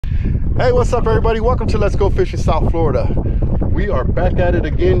Hey, what's up, everybody? Welcome to Let's Go Fishing South Florida. We are back at it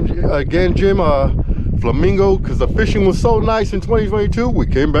again, Jim. Flamingo, because the fishing was so nice in 2022, we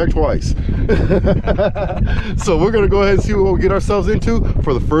came back twice. So we're gonna go ahead and see what we'll get ourselves into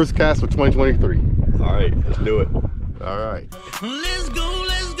for the first cast of 2023. All right, let's do it. All right. Let's go,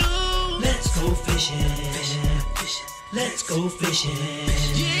 let's go. Let's go fishing, fishing, fishing. Let's go fishing.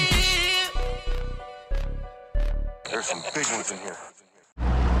 Yeah. There's some big ones in here.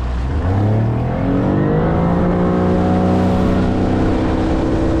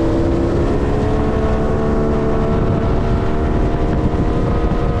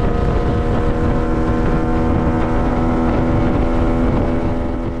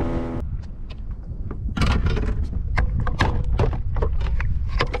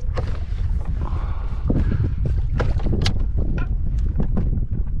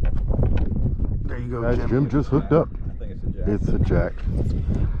 Jim just hooked up. I think it's a jack. It's a jack.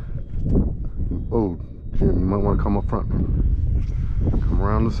 Oh, Jim, you might want to come up front. Come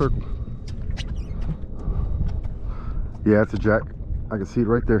around the circle. Yeah, it's a jack. I can see it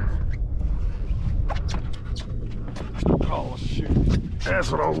right there. Oh, shoot. That's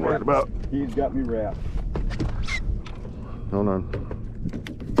what I was worried about. He's got me wrapped. Hold on.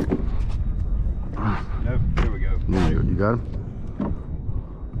 Nope, here we go. There you go. You got him?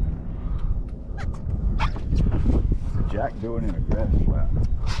 Jack doing in a grass flat.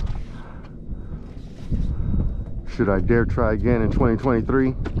 Should I dare try again in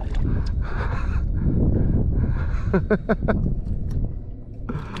 2023?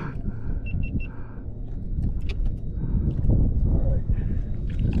 Alright.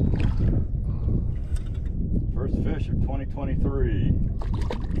 First fish of 2023.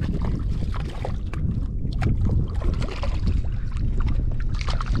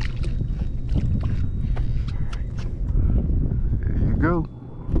 Go.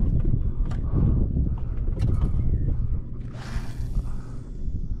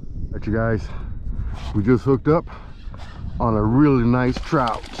 Alright, you guys, we just hooked up on a really nice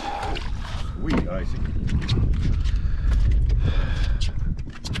trout. Sweet, Isaac.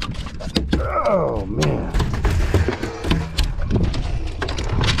 Oh man,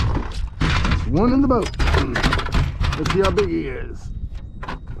 there's one in the boat. Let's see how big he is.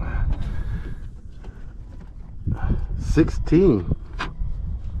 16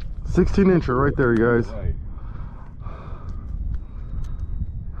 incher right there, you guys. Right.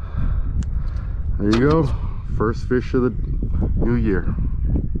 There you go. First fish of the new year.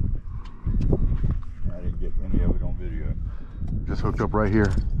 I didn't get any of it on video. Just hooked up right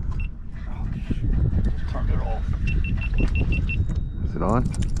here. Oh, shoot. Turned it off. Is it on?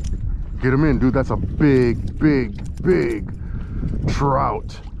 Get him in, dude. That's a big, big, big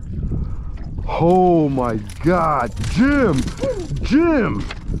trout. Oh my God, Jim! Jim!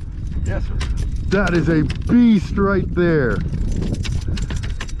 Yes, sir. That is a beast right there.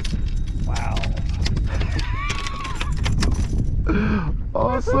 Wow.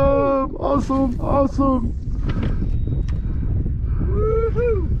 Awesome, awesome, awesome.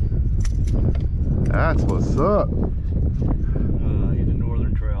 Woohoo! That's what's up. He's a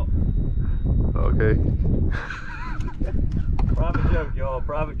northern trout. Okay. Private joke, y'all.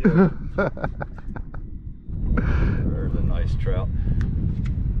 Private joke. There's a nice trout.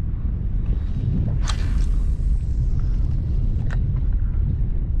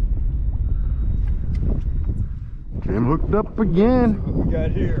 Jim hooked up again. What we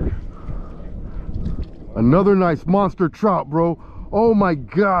got here? Another nice monster trout, bro. Oh my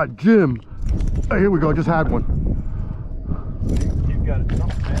God, Jim. Hey, here we go. Just had one. You've got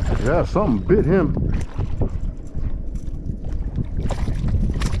something, man. Yeah, something bit him.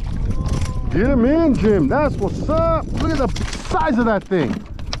 Get him in, Jim. That's what's up. Look at the size of that thing.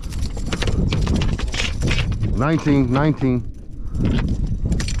 19.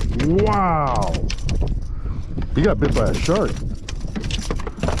 Wow. He got bit by a shark.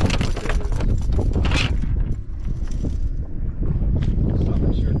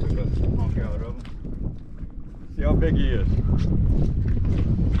 Something sure took a hunk out of him. See how big he is.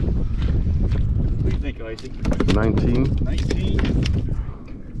 What do you think, Isaac? 19. 19.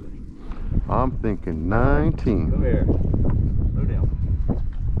 I'm thinking 19. Go here. Go down.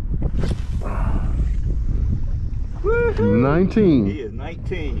 Woohoo! 19. He is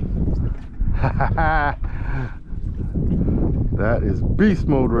 19. That is beast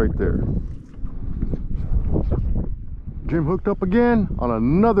mode right there. Jim hooked up again on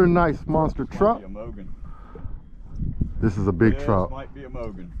another nice monster trout. Might be a Mogan. This is a big Yes, trout. might be a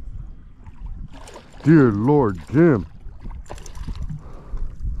Mogan. Dear Lord, Jim.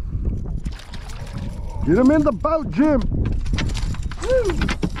 Get him in the boat, Jim. Woo.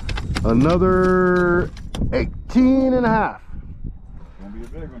 Another 18 and a half. Gonna be a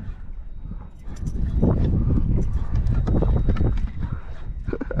big one.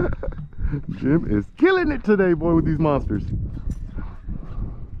 Jim is killing it today, boy, with these monsters.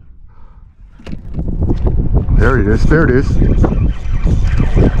 There it is. There it is.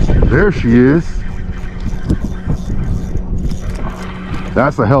 There she is.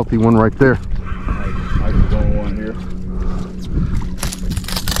 That's a healthy one right there. I can go one here.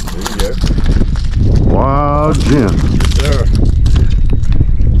 There you go. Wow, Jim. There.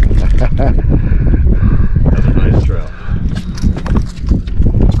 That's a nice trout.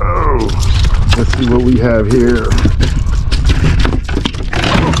 Oh, let's see what we have here.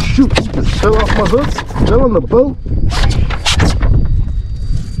 Oh, shoot, just fell off my hook. Fell on the boat.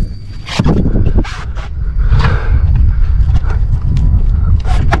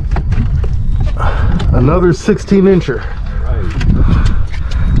 Another 16 incher.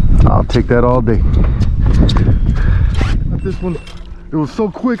 Right. I'll take that all day. This one, it was so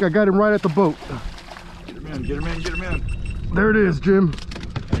quick, I got him right at the boat. Get him in, get him in, get him in. There it is, Jim.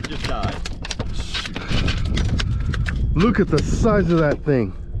 He just died. Look at the size of that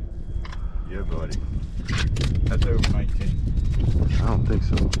thing. Yeah, buddy. That's over 19. I don't think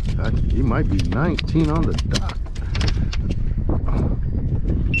so. He might be 19 on the dot.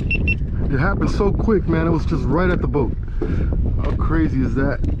 It happened so quick, man. It was just right at the boat. How crazy is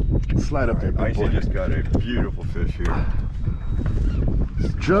that? Slide up there, big Icy boy. just got a beautiful fish here.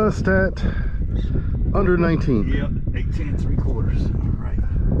 Just at under 19. Yep, 18 3/4. All right.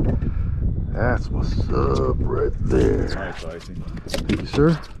 That's what's up right there. Nice, Icy. Thank you,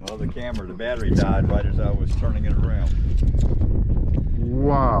 sir. Well, the camera, the battery died right as I was turning it around.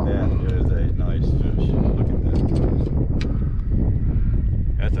 Wow. That is a nice fish. Look at that.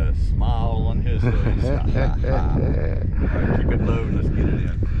 That's a smile on his face. All right, keep it low and let's get it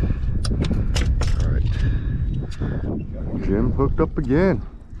in. All right. Jim hooked up again.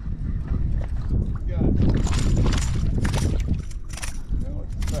 Got it. No,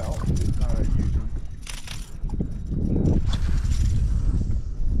 it's about. It's not a huge one.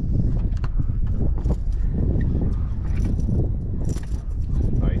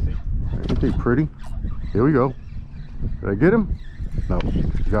 Icy. Ain't they pretty? Here we go. Did I get him? No, he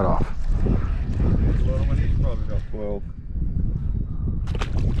got off. Little one, he's probably about 12.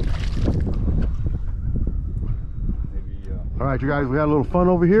 Maybe, All right, you guys, we had a little fun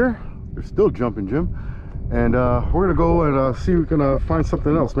over here. They're still jumping, Jim. And we're gonna go and see if we can find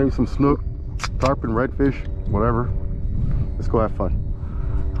something else. Maybe some snook, tarpon, redfish, whatever. Let's go have fun.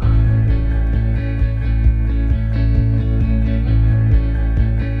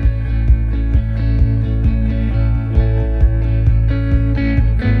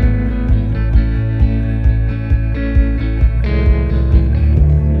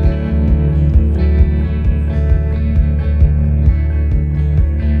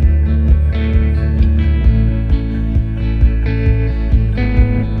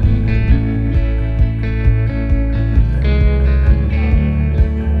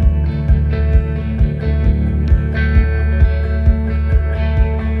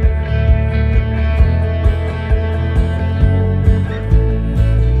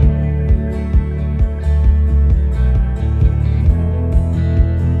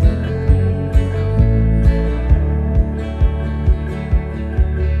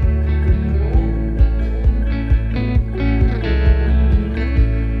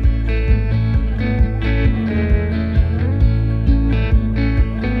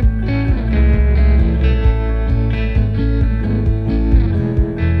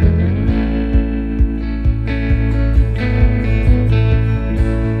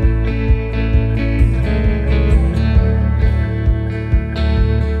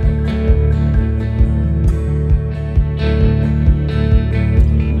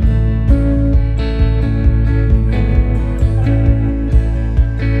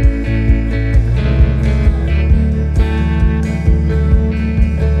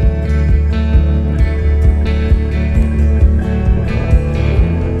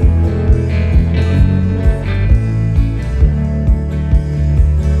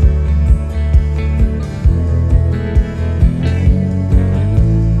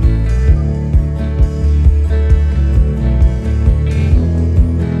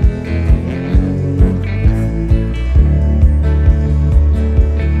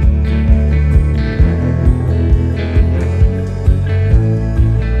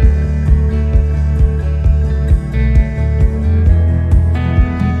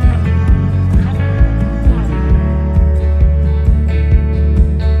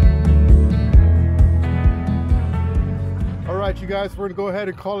 guys, we're gonna go ahead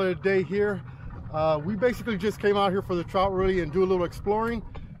and call it a day here. We basically just came out here for the trout really and do a little exploring.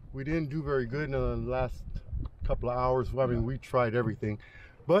 We didn't do very good in the last couple of hours. I mean, we tried everything,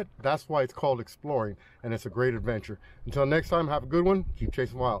 but that's why it's called exploring, and it's a great adventure. Until next time, have a good one. Keep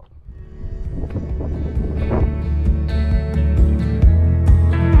chasing wild.